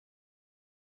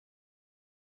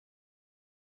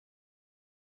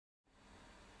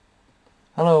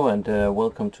Hello and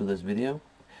welcome to this video.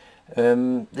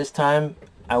 This time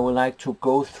I would like to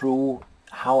go through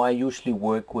how I usually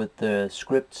work with the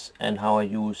scripts and how I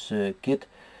use Git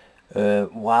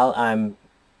while I'm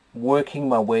working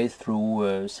my way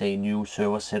through say new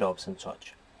server setups and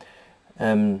such.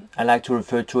 I like to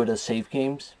refer to it as save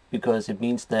games because it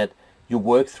means that you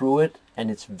work through it,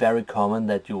 and it's very common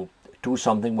that you do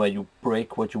something where you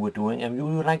break what you were doing and you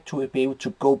would like to be able to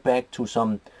go back to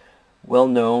some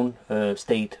well-known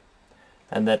state,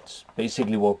 and that's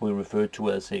basically what we refer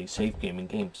to as a save game in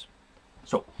games.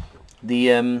 So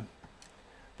the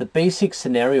basic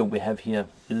scenario we have here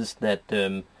is that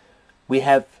we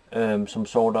have some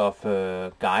sort of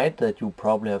guide that you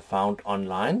probably have found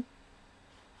online.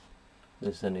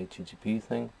 This is an HTTP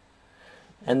thing,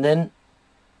 and then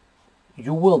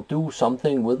you will do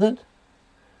something with it,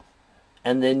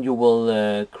 and then you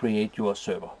will create your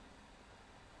server.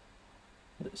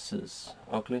 This is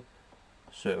ugly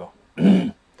server.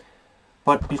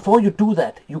 But before you do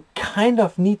that, you kind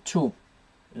of need to,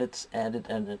 let's add it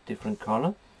in a different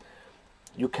color.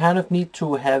 You kind of need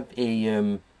to have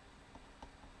a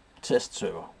test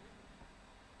server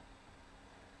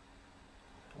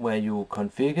where you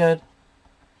configure it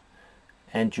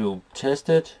and you test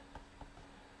it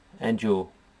and you,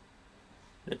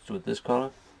 let's do it this color,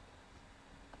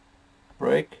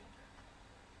 break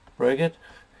it.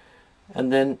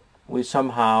 And then we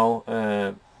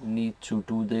somehow need to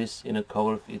do this in a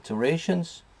couple of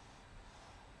iterations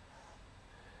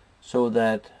so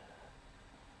that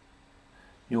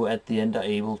you at the end are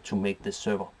able to make this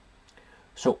server.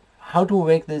 So how do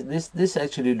we make this? This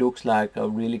actually looks like a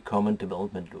really common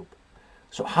development loop.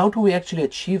 So how do we actually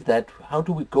achieve that? How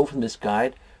do we go from this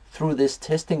guide through this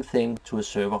testing thing to a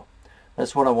server?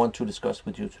 That's what I want to discuss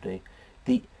with you today.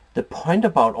 The point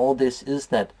about all this is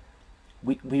that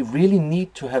we really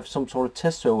need to have some sort of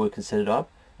test server we can set it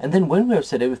up, and then when we have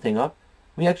set everything up,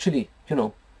 we actually,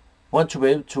 want to be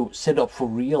able to set up for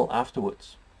real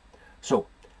afterwards. So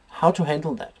how to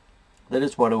handle that? That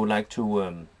is what I would like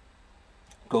to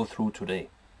go through today.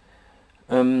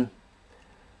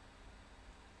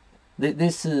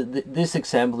 This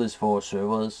example is for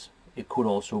servers. It could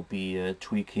also be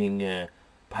tweaking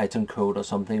Python code or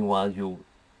something while you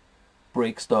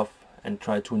break stuff and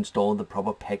try to install the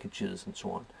proper packages and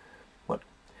so on. But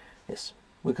yes,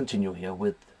 we'll continue here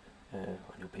with a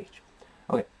new page.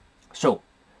 Okay, so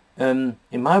in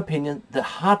my opinion, the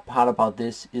hard part about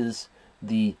this is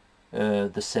the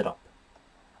setup.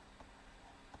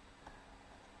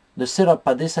 The setup,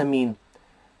 by this I mean,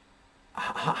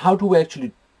 how do we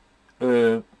actually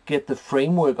get the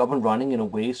framework up and running in a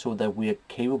way so that we are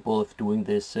capable of doing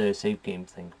this save game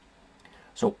thing.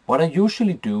 So what I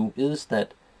usually do is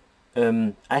that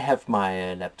I have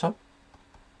my laptop,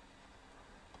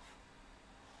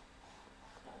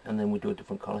 and then we do a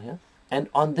different color here, and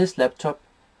on this laptop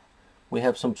we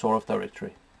have some sort of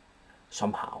directory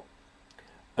somehow,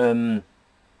 and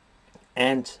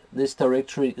this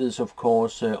directory is of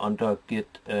course under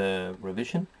git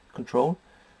revision control,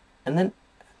 and then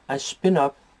I spin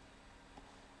up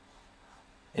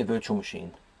a virtual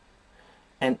machine,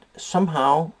 and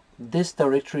somehow this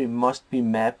directory must be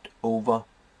mapped over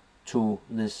to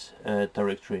this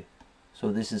directory.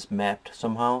 So this is mapped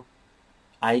somehow,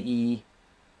 i.e.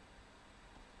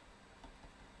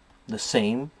 the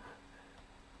same.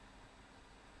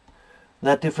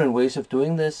 There are different ways of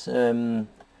doing this.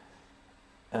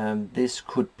 This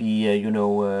could be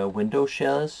Windows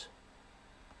shells,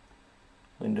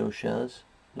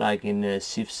 like in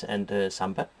CIFS and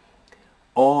Samba,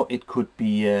 or it could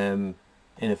be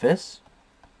NFS.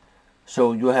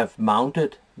 So you have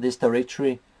mounted this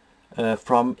directory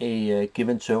from a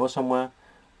given server somewhere,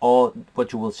 or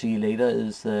what you will see later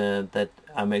is that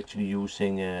I'm actually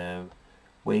using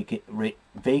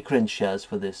Vagrant shells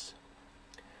for this.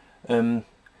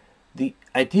 The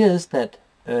idea is that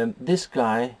this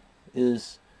guy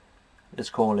is, let's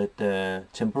call it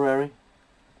temporary.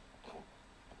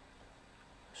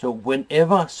 So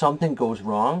whenever something goes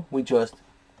wrong, we just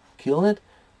kill it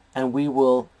and we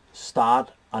will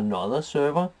start another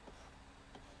server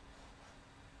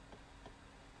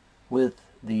with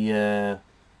the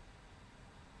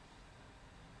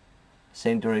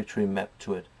same directory mapped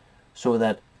to it, so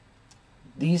that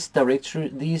these virtual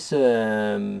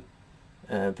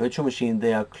machines,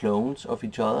 they are clones of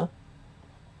each other,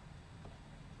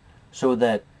 so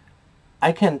that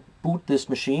I can boot this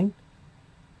machine,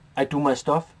 I do my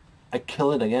stuff, I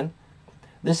kill it again.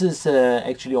 This is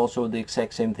actually also the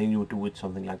exact same thing you would do with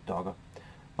something like Docker,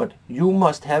 but you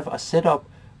must have a setup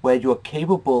where you are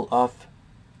capable of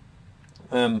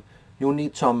you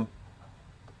need some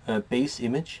base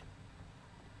image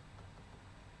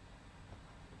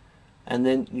and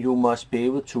then you must be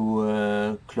able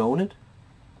to clone it,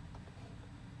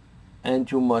 and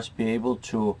you must be able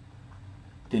to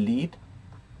delete,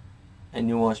 and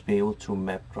you must be able to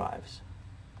map drives.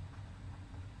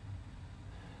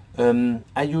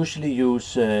 I usually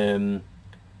use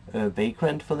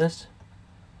Vagrant for this.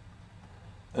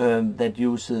 That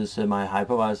uses my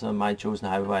hypervisor. My chosen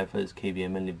hypervisor is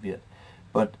KVM and libvirt.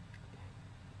 But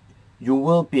you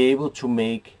will be able to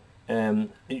make,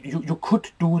 you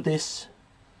could do this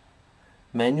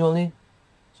manually.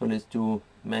 So let's do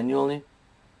manually,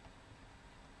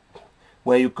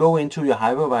 where you go into your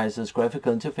hypervisor's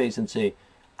graphical interface and say,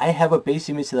 I have a base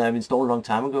image that I've installed a long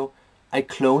time ago. I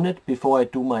clone it before I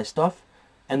do my stuff,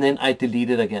 and then I delete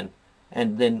it again,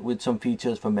 and then with some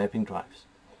features for mapping drives.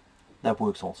 That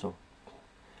works also.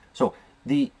 So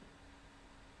the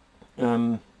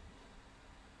let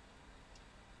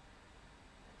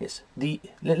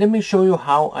me show you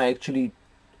how I actually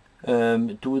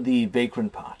do the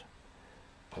Vagrant part.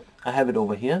 I have it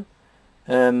over here.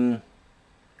 I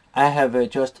have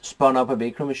just spun up a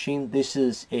Vagrant machine. This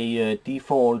is a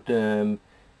default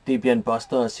Debian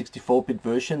Buster 64-bit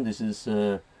version. This is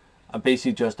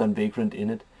basically just done Vagrant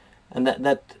in it, and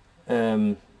that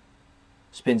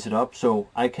spins it up. So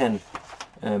I can,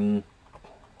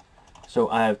 so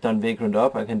I have done Vagrant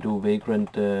up. I can do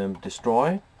Vagrant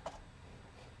destroy.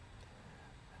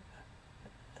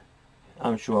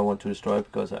 I'm sure I want to destroy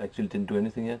it because I actually didn't do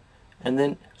anything yet. And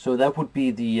then, so that would be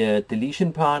the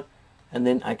deletion part, and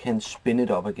then I can spin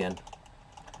it up again.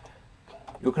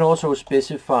 You can also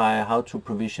specify how to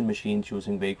provision machines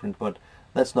using Vagrant, but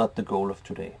that's not the goal of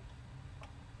today.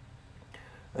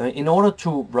 In order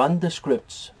to run the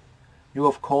scripts, you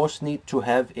of course need to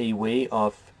have a way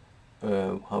of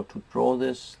how to draw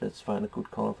this. Let's find a good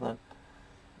color for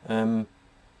that.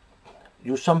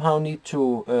 You somehow need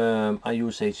to, I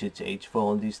use HHH for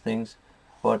all these things,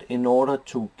 but in order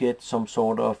to get some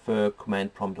sort of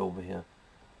command prompt over here.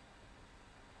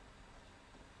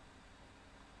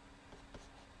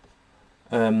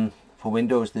 For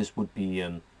Windows this would be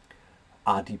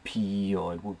RDP,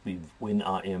 or it would be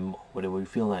WinRM, whatever you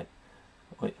feel like.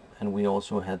 And we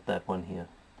also had that one here.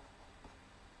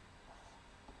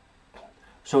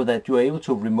 So that you're able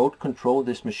to remote control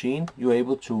this machine, you're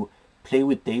able to play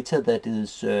with data that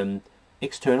is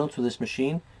external to this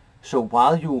machine. So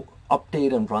while you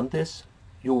update and run this,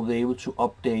 you'll be able to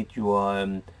update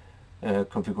your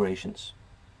configurations.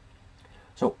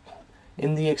 So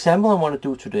in the example I want to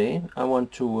do today, I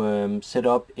want to set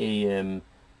up a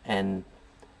an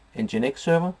Nginx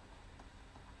server,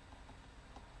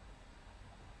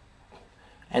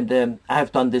 and I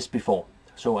have done this before,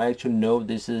 so I actually know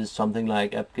this is something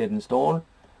like apt-get install,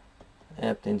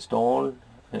 apt install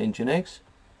Nginx,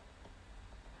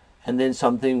 and then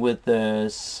something with the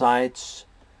sites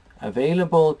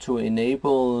available to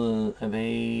enable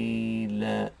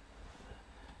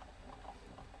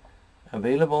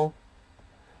available,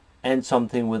 and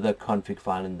something with a config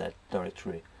file in that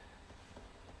directory.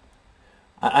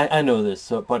 I know this,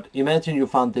 so, but imagine you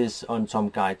found this on some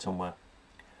guide somewhere,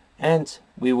 and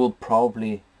we will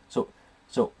probably, so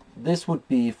this would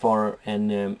be for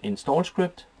an install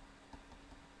script,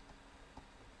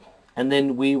 and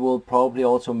then we will probably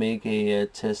also make a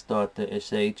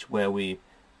test.sh where we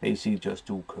basically just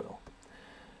do curl.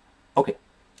 Okay,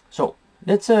 so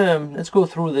let's go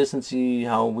through this and see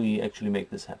how we actually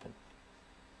make this happen.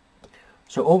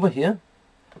 So over here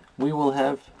we will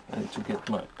have, I need to get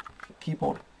my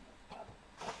keyboard.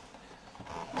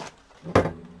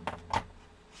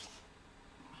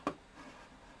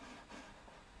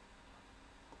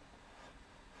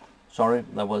 Sorry,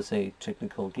 that was a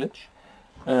technical glitch.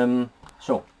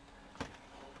 So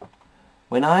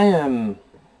when I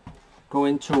go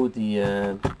into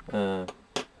the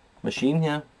machine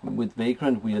here with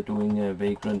Vagrant, we are doing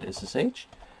Vagrant SSH.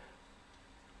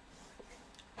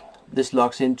 This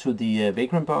logs into the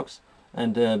Vagrant box,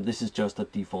 and this is just a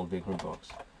default Vagrant box.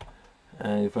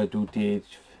 If I do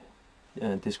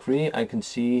disk free, we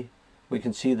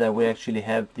can see that we actually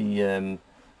have the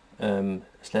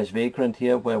 /Vagrant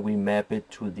here, where we map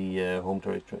it to the home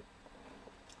directory.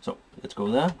 So let's go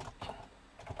there.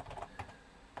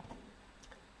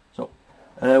 So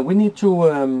we need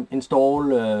to install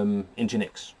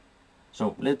Nginx.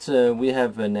 So let's we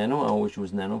have Nano. I always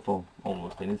use Nano for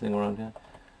almost anything around here.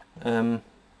 And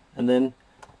then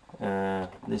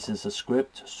this is a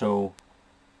script, so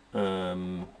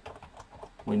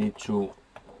we need to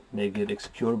make it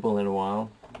executable in a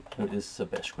while. This is a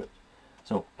bash script.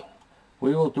 So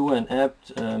we will do an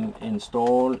apt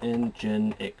install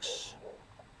Nginx.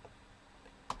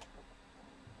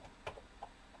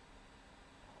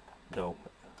 No,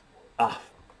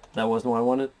 that wasn't what I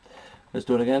wanted. Let's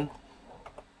do it again.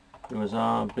 It was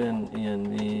bin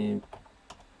env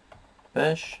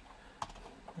bash,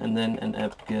 and then an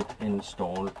apt-get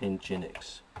install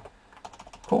nginx.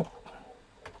 Cool.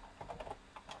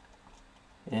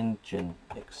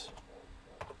 Nginx.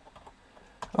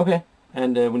 Okay,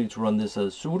 and we need to run this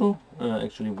as sudo.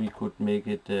 Actually, we could make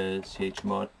it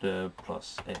chmod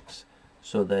plus x,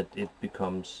 so that it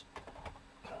becomes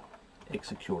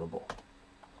executable.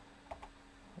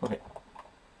 Okay,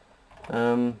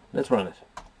 let's run it.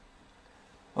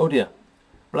 Oh dear,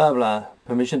 blah blah,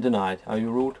 permission denied. Are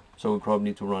you root? So we probably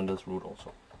need to run this root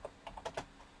also.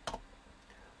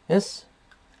 Yes,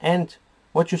 and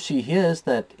what you see here is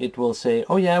that it will say,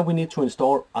 oh yeah, we need to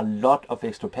install a lot of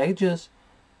extra packages,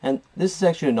 and this is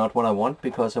actually not what I want,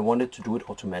 because I wanted to do it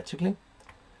automatically.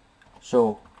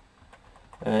 So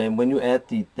when you add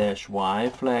the -y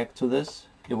flag to this,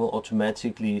 it will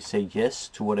automatically say yes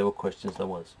to whatever questions there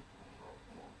was.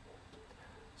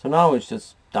 So now it's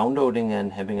just downloading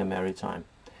and having a merry time.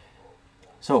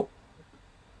 So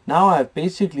now I've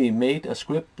basically made a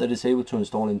script that is able to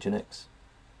install Nginx.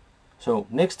 So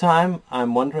next time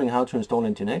I'm wondering how to install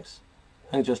Nginx,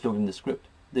 I can just look in the script.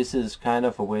 This is kind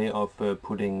of a way of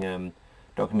putting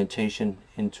documentation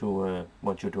into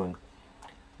what you're doing.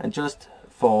 And just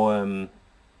for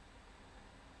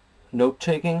note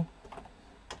taking,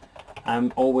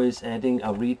 I'm always adding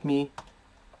a readme.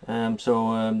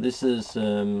 This is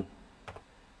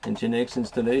Nginx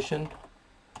installation,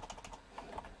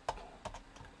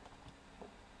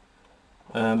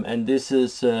 and this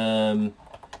is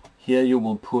here you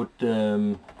will put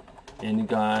any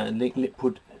guide,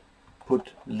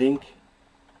 put link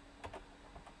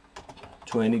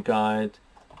to any guide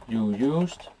you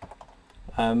used.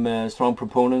 I'm a strong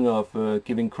proponent of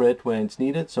giving credit where it's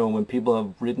needed, so when people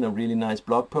have written a really nice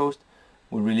blog post,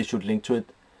 we really should link to it.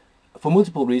 For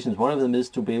multiple reasons. One of them is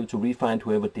to be able to re-find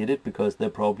whoever did it, because they're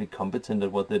probably competent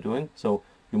at what they're doing, so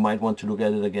you might want to look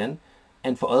at it again.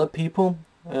 And for other people,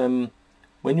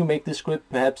 when you make this script,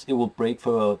 perhaps it will break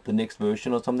for the next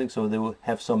version or something, so they will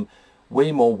have some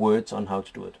way more words on how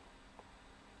to do it.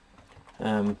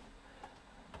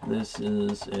 This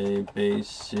is a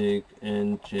basic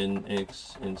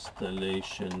Nginx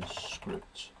installation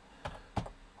script.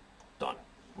 Done.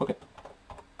 Okay.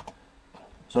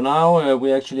 So now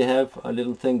we actually have a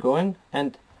little thing going,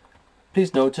 and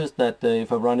please notice that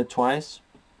if I run it twice,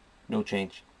 no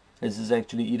change. This is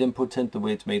actually idempotent the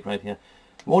way it's made right here.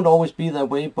 It won't always be that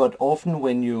way, but often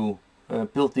when you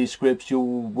build these scripts, you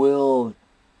will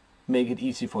make it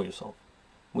easy for yourself,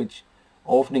 which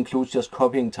often includes just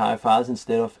copying entire files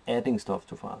instead of adding stuff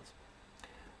to files.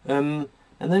 And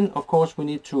then of course we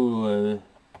need to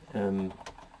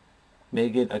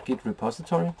make it a Git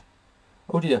repository.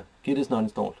 Oh dear, Git is not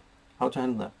installed. How to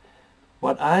handle that?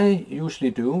 What I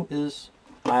usually do is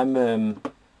I'm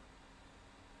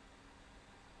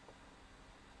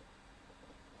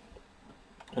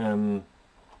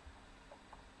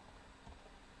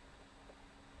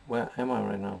where am I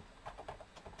right now?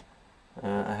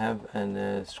 I have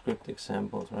an script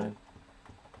examples, right?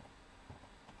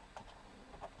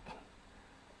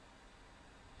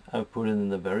 I've put it in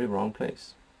the very wrong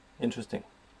place. Interesting.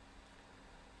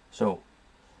 So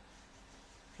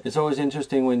it's always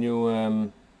interesting when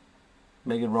you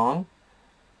make it wrong.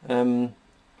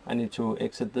 I need to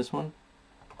exit this one,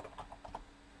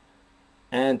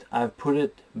 and I've put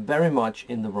it very much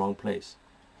in the wrong place.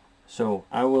 So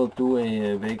I will do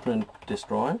a vagrant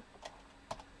destroy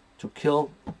to kill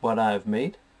what I've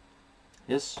made.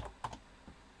 Yes.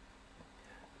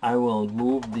 I will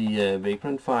move the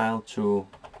vagrant file to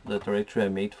the directory I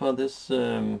made for this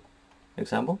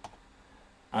example.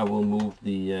 I will move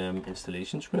the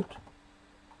installation script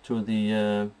to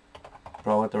the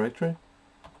proper directory,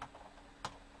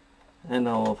 and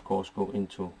I'll of course go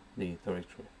into the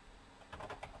directory.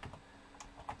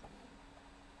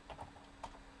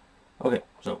 Okay,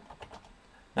 so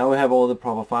now we have all the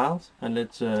proper files, and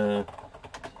let's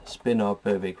spin up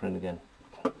vagrant again.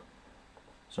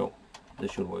 So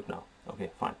this should work now.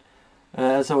 Okay, fine.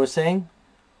 As I was saying,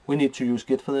 we need to use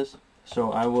Git for this,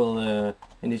 so I will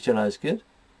initialize Git,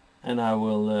 and I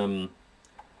will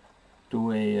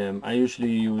do a I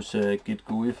usually use Git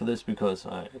GUI for this because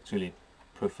I actually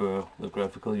prefer the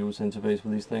graphical user interface for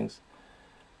these things.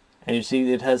 And you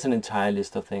see it has an entire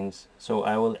list of things, so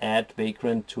I will add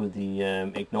vagrant to the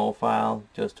ignore file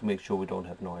just to make sure we don't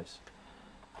have noise.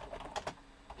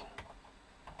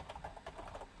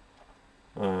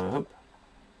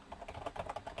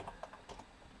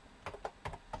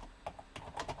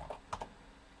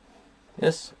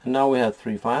 Yes, and now we have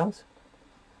 3 files.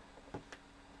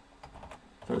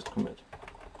 first commit.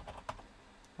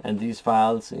 And these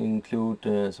files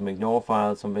include some ignore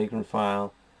file, some vagrant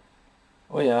file.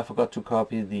 Oh yeah, I forgot to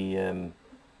copy the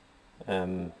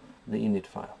init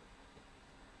file,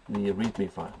 the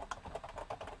readme file.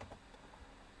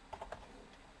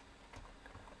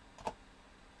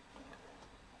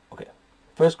 Okay,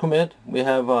 first commit, we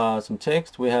have some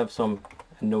text, we have some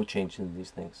no changes in these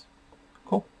things.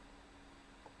 Cool.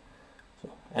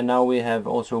 So, and now we have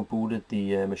also booted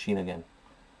the machine again.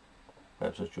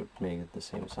 Perhaps I should make it the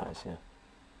same size here.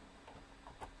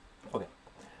 Okay.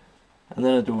 And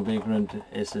then I do vagrant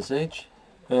SSH.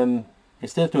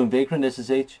 Instead of doing vagrant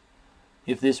SSH,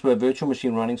 if this were a virtual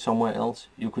machine running somewhere else,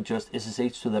 you could just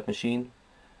SSH to that machine.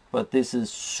 But this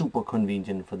is super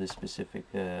convenient for this specific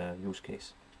use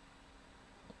case.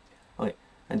 Okay,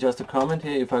 and just a comment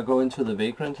here, if I go into the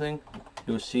vagrant thing,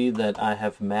 you'll see that I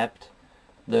have mapped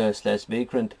the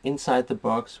 /vagrant inside the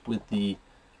box with the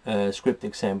script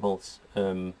examples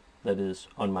that is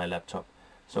on my laptop.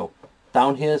 So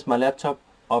down here is my laptop,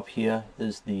 up here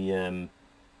is the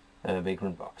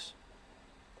vagrant box.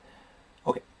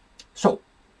 Okay, so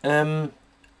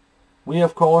we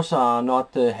of course are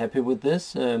not happy with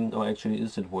this, or actually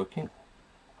is it working?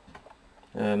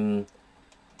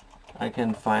 I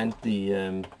can find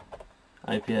the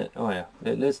IP, oh yeah,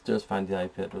 let's just find the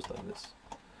IP address like this.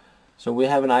 So we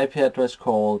have an IP address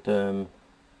called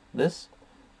this.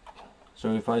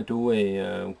 So if I do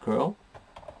a curl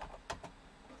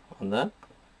on that,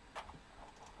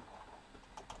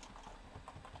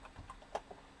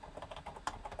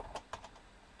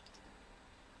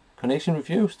 connection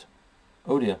refused.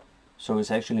 Oh dear, so it's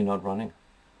actually not running.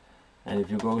 And if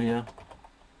you go here,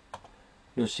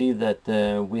 you'll see that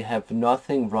we have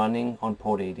nothing running on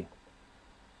port 80.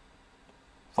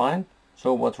 Fine,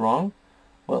 so what's wrong?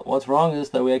 Well, what's wrong is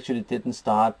that we actually didn't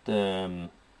start Nginx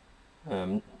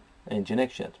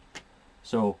yet.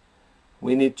 So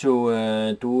we need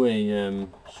to do a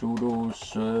sudo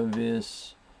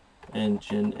service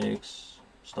Nginx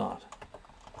start.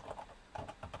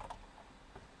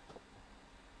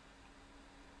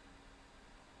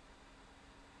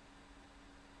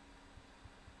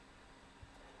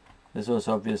 This was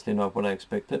obviously not what I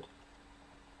expected.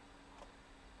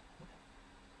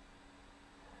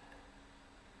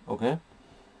 Okay.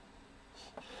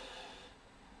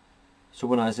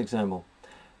 Super nice example.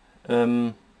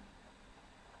 Oh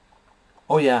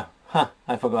yeah,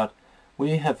 I forgot.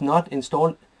 We have not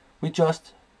installed, we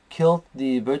just killed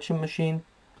the virtual machine,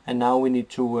 and now we need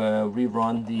to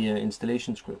rerun the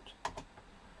installation script.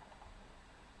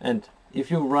 And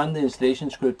if you run the installation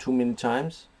script too many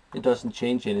times, it doesn't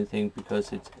change anything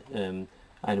because it's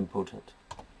idempotent.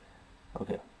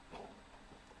 Okay.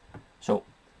 So,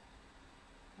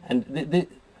 and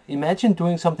imagine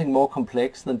doing something more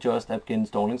complex than just apt-get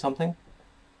installing something.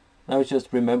 Now it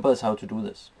just remembers how to do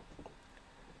this.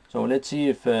 So let's see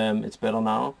if it's better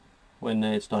now when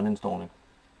it's done installing.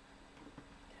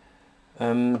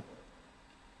 Getting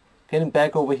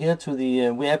back over here to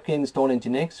the we apt-get install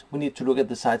Nginx, we need to look at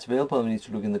the sites available, and we need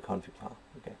to look in the config file.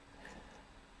 Okay.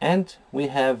 And we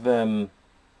have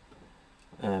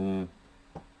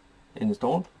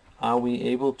installed. Are we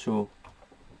able to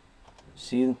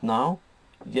see it now?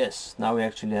 Yes, now we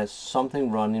actually have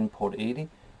something running port 80,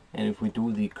 and if we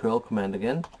do the curl command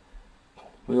again,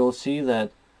 we will see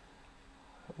that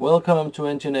welcome to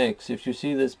Nginx. If you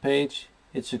see this page,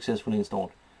 it's successfully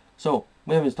installed. So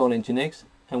we have installed Nginx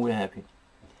and we're happy.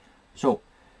 So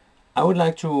I would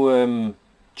like to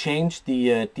change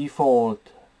the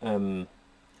default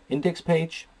index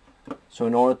page. So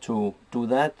in order to do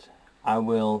that, I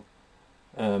will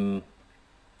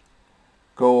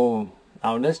go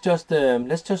now. Let's just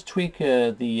tweak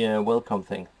the welcome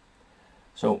thing.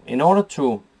 So in order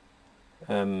to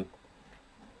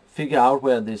figure out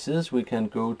where this is, we can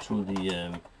go to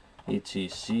the etc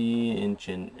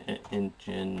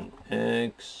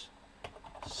nginx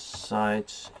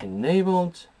sites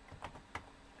enabled,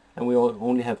 and we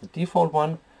only have the default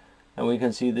one, and we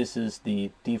can see this is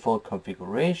the default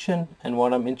configuration, and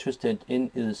what I'm interested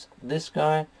in is this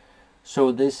guy.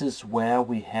 So this is where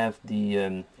we have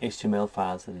the HTML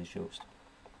files that is used,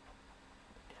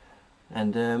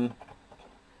 and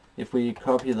if we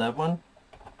copy that one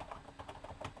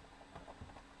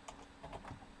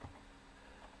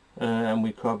and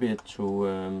we copy it to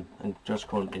and just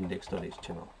call it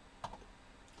index.html,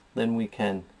 then we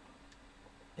can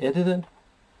edit it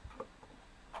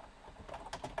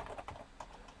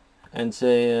and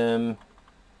say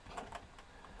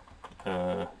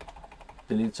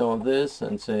delete some of this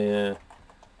and say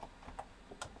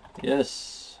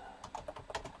yes,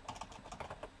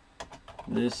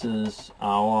 this is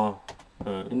our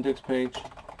index page.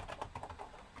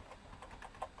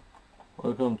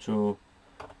 Welcome to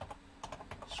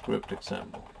script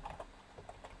example.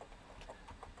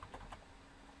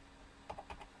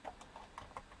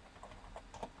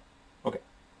 Okay,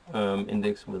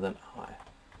 index with an I.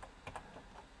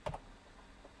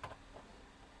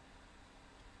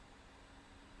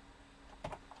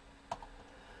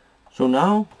 So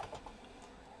now,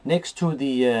 next to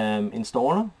the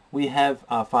installer, we have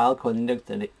our file called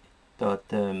index.html,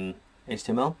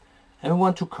 and we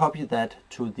want to copy that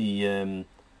to the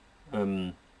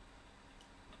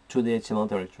HTML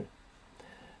directory.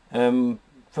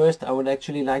 First, I would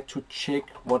actually like to check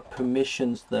what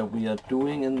permissions that we are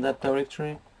doing in that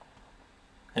directory,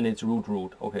 and it's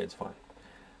root. Okay, it's fine.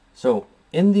 So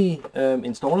in the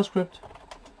installer script,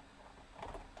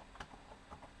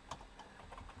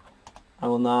 I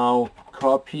will now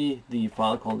copy the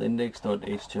file called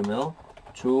index.html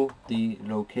to the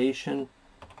location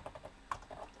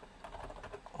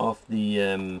of the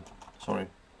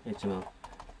HTML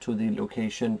to the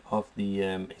location of the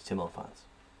HTML files,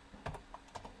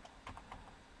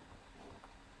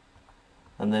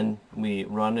 and then we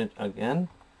run it again.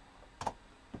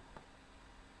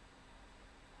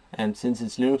 And since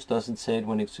it's Linux, doesn't say it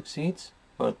when it succeeds,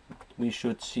 but we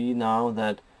should see now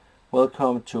that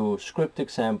welcome to script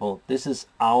example. This is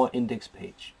our index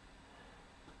page.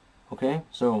 Okay,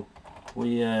 so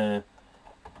we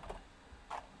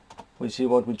see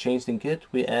what we changed in Git.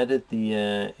 We added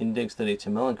the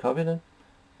index.html and copied it,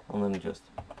 and then just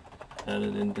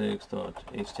added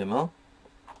index.html,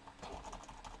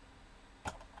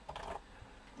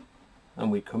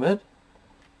 and we commit.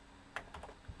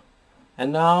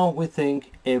 And now we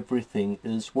think everything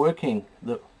is working.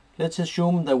 Let's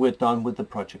assume that we're done with the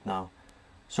project now.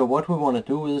 So what we want to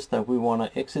do is that we want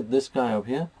to exit this guy up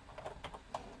here,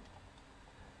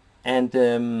 and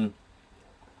then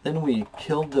we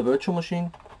kill the virtual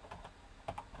machine,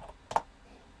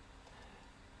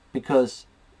 because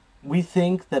we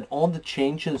think that all the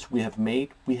changes we have made,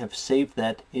 we have saved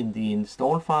that in the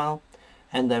install file,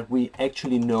 and that we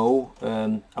actually know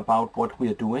about what we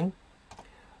are doing,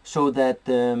 so that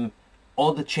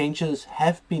all the changes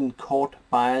have been caught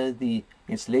by the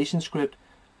installation script,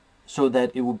 so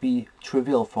that it will be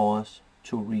trivial for us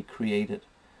to recreate it.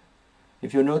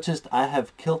 If you noticed, I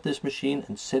have killed this machine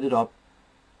and set it up,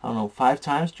 I don't know, 5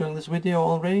 times during this video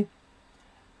already.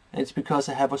 And it's because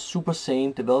I have a super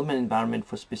sane development environment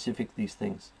for specific these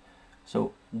things.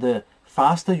 So the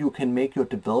faster you can make your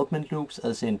development loops,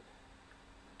 as in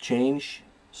change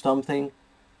something,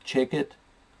 check it,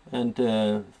 and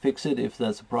fix it if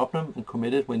there's a problem, and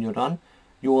commit it when you're done,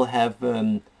 you will have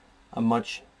a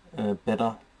much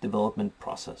better development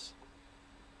process.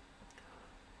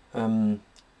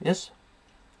 Yes,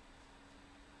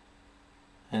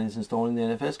 and it's installing the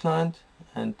NFS client,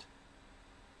 and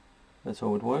that's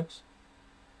how it works.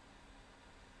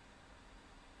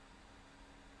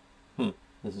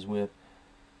 This is weird.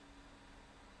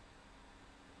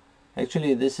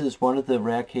 Actually, this is one of the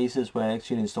rare cases where I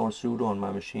actually installed sudo on my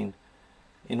machine.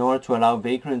 In order to allow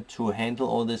Vagrant to handle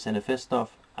all this NFS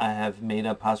stuff, I have made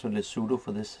a passwordless sudo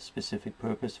for this specific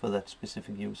purpose, for that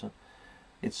specific user.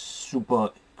 It's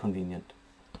super convenient.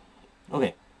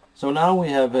 Okay, so now we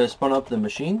have spun up the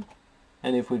machine,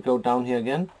 and if we go down here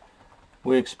again,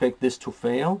 we expect this to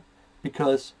fail,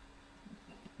 because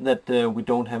that we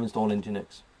don't have installed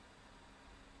Nginx,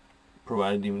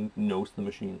 provided it knows the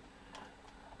machine.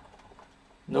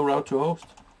 No route to host.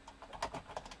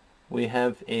 We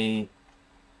have a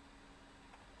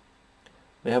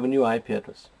new IP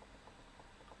address.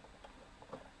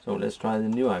 So let's try the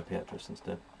new IP address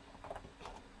instead.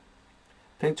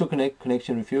 Failed to connect,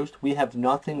 connection refused. We have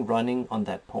nothing running on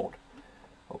that port.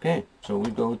 Okay, so we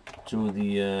go to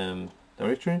the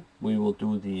directory. We will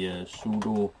do the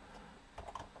sudo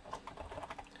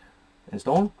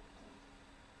install,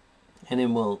 and it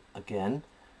will again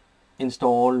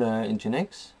install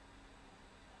Nginx.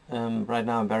 Right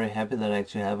now I'm very happy that I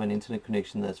actually have an internet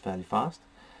connection that's fairly fast.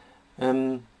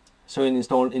 So it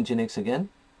installed Nginx again,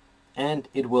 and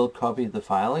it will copy the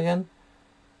file again.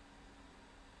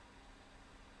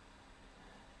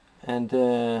 And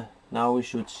now we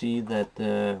should see that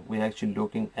we're actually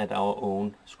looking at our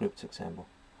own scripts example.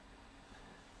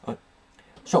 Okay.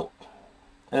 So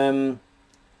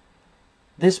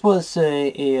this was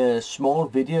a small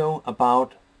video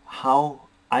about how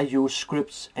I use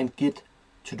scripts and Git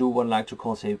to do what I like to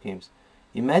call save games.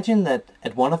 Imagine that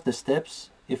at one of the steps,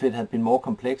 if it had been more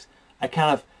complex, I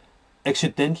kind of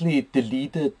accidentally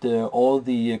deleted all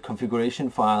the configuration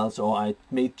files, or I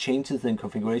made changes in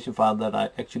configuration file that I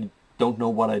actually don't know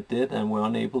what I did and were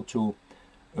unable to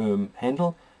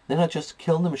handle, then I just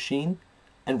kill the machine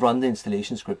and run the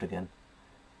installation script again.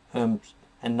 And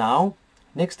now,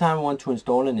 next time I want to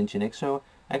install an Nginx server,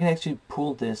 I can actually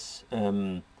pull this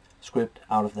script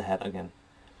out of the hat again.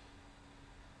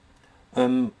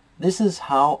 This is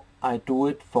how I do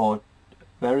it for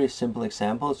very simple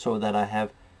examples, so that I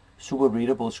have super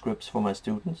readable scripts for my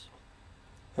students.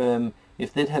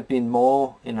 If that had been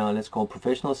more in a, let's call,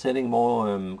 professional setting,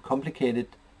 more complicated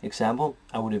example,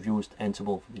 I would have used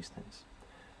Ansible for these things.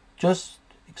 Just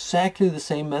exactly the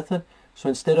same method. So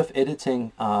instead of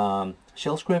editing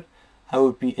shell script, I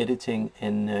would be editing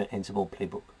an Ansible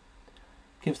playbook.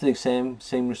 Gives the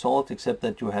same result, except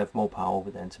that you have more power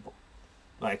with Ansible.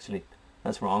 Well, actually,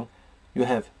 that's wrong. You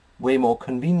have way more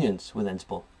convenience with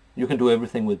Ansible. You can do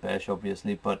everything with Bash,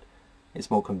 obviously, but it's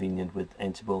more convenient with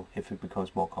Ansible if it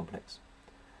becomes more complex.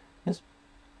 Yes.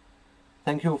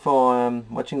 Thank you for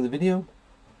watching the video,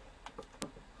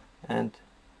 and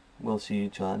we'll see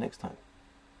each other next time.